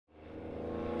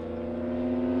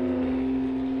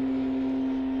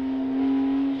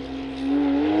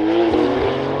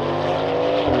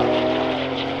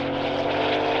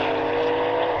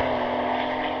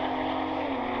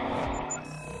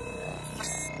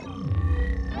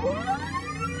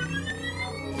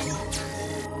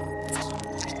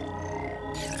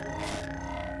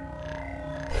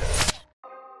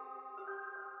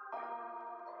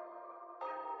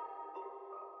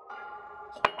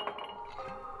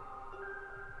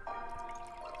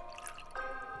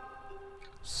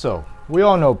So, we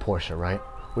all know Porsche, right?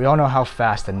 We all know how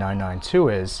fast the 992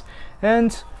 is,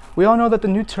 and we all know that the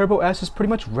new Turbo S is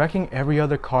pretty much wrecking every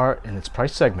other car in its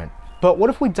price segment. But what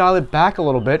if we dial it back a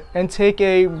little bit and take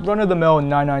a run-of-the-mill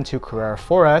 992 Carrera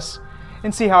 4S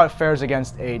and see how it fares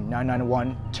against a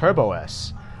 991 Turbo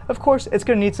S? Of course, it's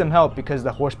going to need some help because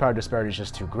the horsepower disparity is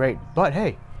just too great, but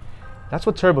hey, that's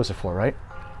what turbos are for, right?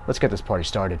 Let's get this party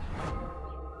started.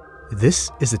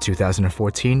 This is the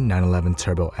 2014 911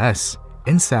 Turbo S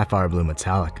in sapphire blue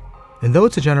metallic. And though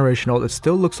it's a generation old, it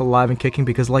still looks alive and kicking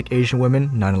because, like Asian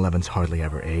women, 911s hardly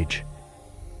ever age.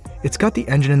 It's got the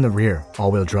engine in the rear,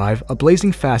 all-wheel drive, a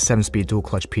blazing fast 7-speed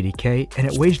dual-clutch PDK, and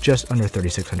it weighs just under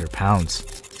 3,600 pounds.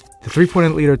 The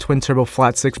 3.8-liter twin-turbo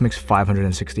flat-six makes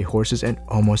 560 horses and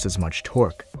almost as much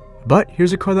torque. But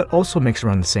here's a car that also makes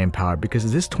around the same power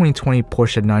because this 2020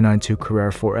 Porsche 992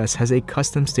 Carrera 4S has a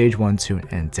custom Stage 1 tune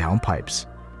and downpipes,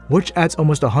 which adds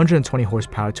almost 120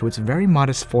 horsepower to its very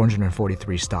modest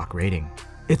 443 stock rating.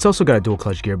 It's also got a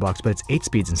dual-clutch gearbox, but it's 8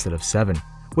 speeds instead of 7,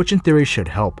 which in theory should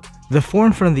help. The 4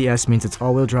 in front of the S means it's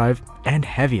all-wheel drive and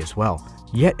heavy as well,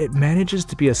 yet it manages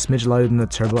to be a smidge lighter than the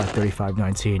Turbo at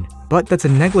 3519. But that's a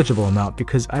negligible amount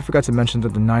because I forgot to mention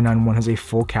that the 991 has a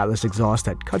full catless exhaust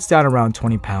that cuts down around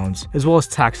 20 pounds, as well as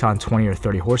tacks on 20 or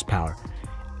 30 horsepower,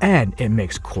 and it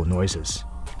makes cool noises.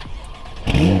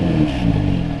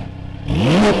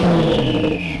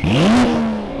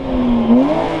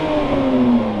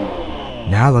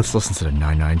 Now let's listen to the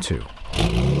 992.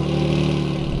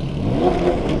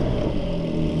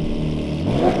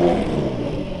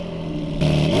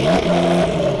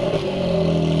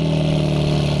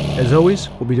 As always,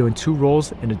 we'll be doing 2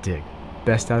 rolls and a dig.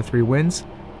 Best out of 3 wins.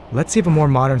 Let's see if a more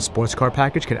modern sports car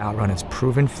package can outrun its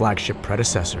proven flagship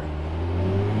predecessor.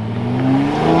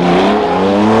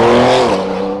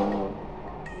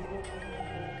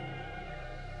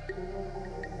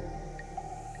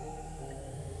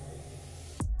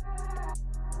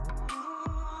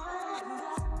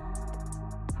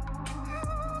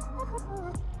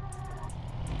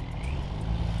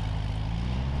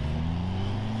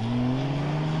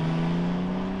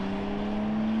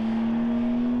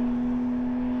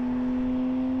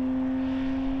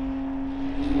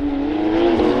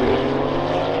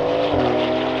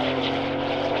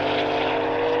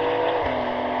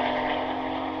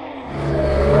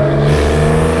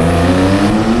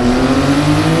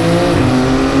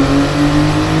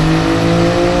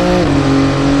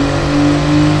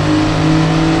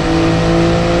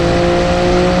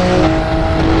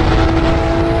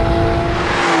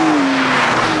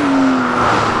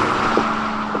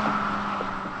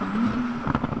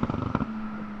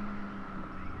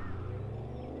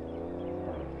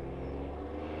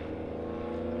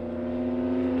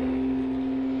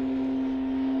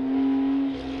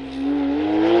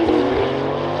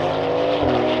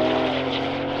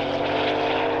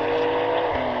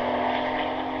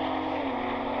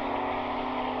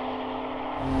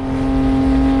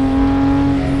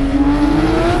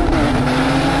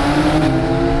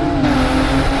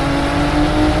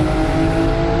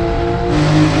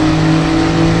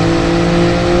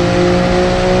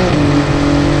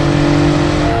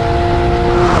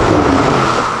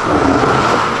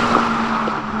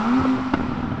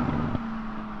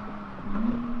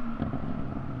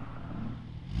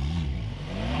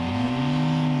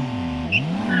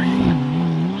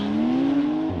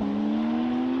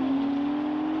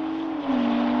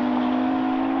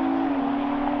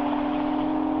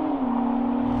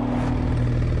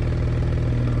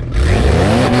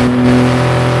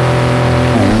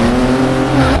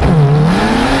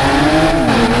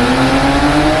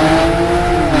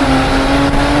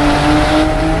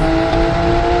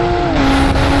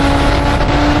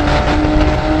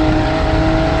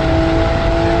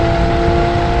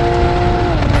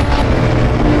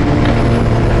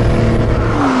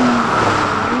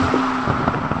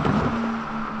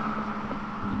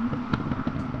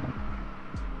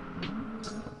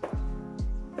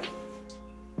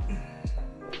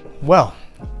 Well,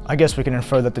 I guess we can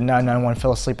infer that the 991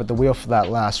 fell asleep at the wheel for that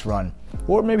last run.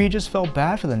 Or maybe he just felt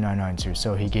bad for the 992,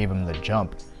 so he gave him the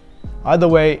jump. Either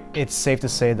way, it's safe to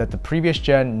say that the previous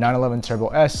gen 911 Turbo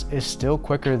S is still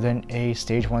quicker than a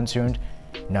Stage 1 tuned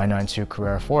 992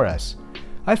 Carrera 4S.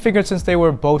 I figured since they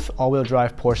were both all-wheel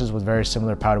drive Porsches with very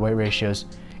similar power-to-weight ratios,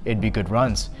 it'd be good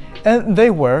runs. And they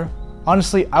were.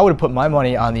 Honestly, I would have put my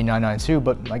money on the 992,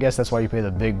 but I guess that's why you pay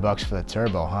the big bucks for the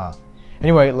Turbo, huh?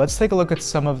 Anyway, let's take a look at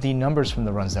some of the numbers from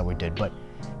the runs that we did, but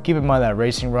keep in mind that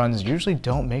racing runs usually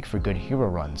don't make for good hero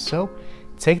runs, so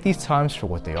take these times for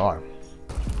what they are.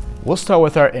 We'll start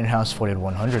with our in-house 48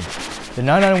 100. The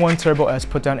 991 Turbo S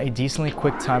put down a decently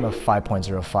quick time of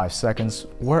 5.05 seconds,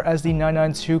 whereas the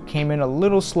 992 came in a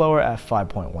little slower at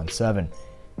 5.17.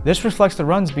 This reflects the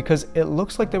runs because it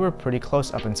looks like they were pretty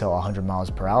close up until 100 miles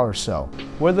per hour or so,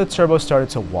 where the turbo started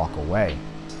to walk away.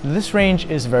 This range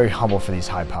is very humble for these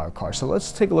high-powered cars, so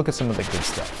let's take a look at some of the good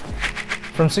stuff.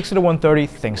 From 60 to 130,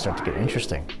 things start to get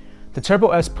interesting. The Turbo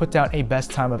S put down a best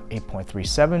time of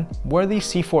 8.37, where the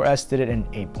C4S did it in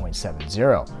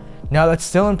 8.70. Now that's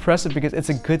still impressive because it's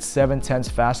a good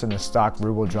 7/10ths faster than the stock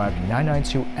rear-wheel drive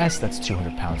 992S that's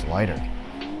 200 pounds lighter.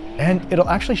 And it'll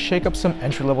actually shake up some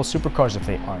entry-level supercars if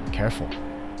they aren't careful.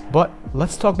 But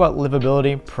let's talk about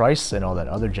livability, price, and all that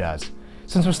other jazz.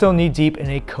 Since we're still knee-deep in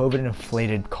a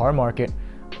COVID-inflated car market,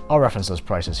 I'll reference those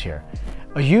prices here.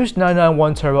 A used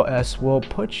 991 Turbo S will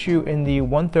put you in the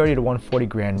 130 to 140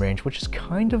 grand range, which is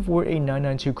kind of where a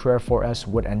 992 Carrera 4S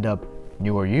would end up,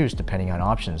 new or used, depending on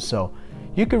options. So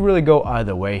you could really go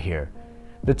either way here.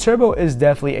 The Turbo is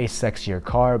definitely a sexier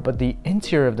car, but the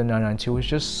interior of the 992 is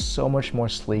just so much more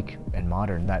sleek and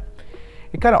modern that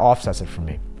it kind of offsets it for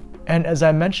me. And as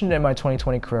I mentioned in my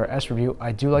 2020 Carrera S review,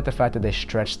 I do like the fact that they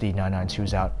stretched the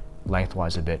 992s out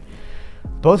lengthwise a bit.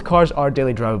 Both cars are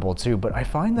daily drivable too, but I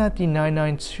find that the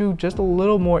 992 just a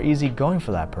little more easy going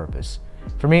for that purpose.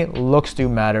 For me, looks do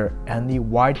matter, and the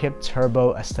wide hip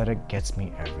turbo aesthetic gets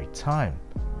me every time.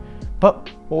 But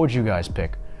what would you guys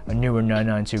pick? A newer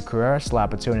 992 Carrera,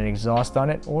 slap a tuning exhaust on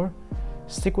it, or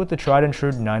stick with the tried and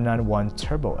true 991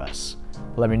 Turbo S?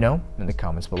 Let me know in the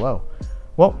comments below.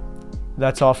 Well,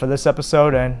 that's all for this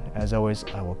episode, and as always,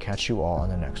 I will catch you all on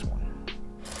the next one.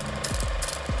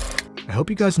 I hope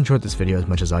you guys enjoyed this video as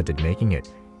much as I did making it.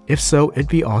 If so, it'd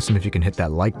be awesome if you can hit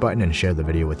that like button and share the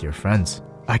video with your friends.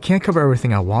 I can't cover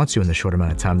everything I want to in the short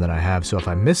amount of time that I have, so if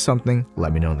I missed something,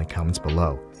 let me know in the comments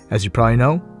below. As you probably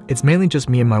know, it's mainly just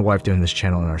me and my wife doing this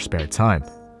channel in our spare time.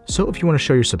 So if you want to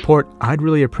show your support, I'd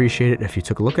really appreciate it if you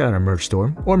took a look at our merch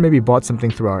store, or maybe bought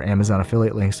something through our Amazon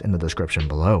affiliate links in the description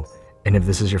below. And if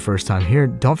this is your first time here,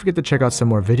 don't forget to check out some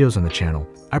more videos on the channel.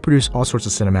 I produce all sorts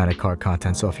of cinematic car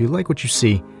content, so if you like what you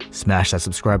see, smash that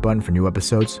subscribe button for new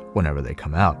episodes whenever they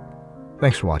come out.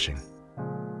 Thanks for watching.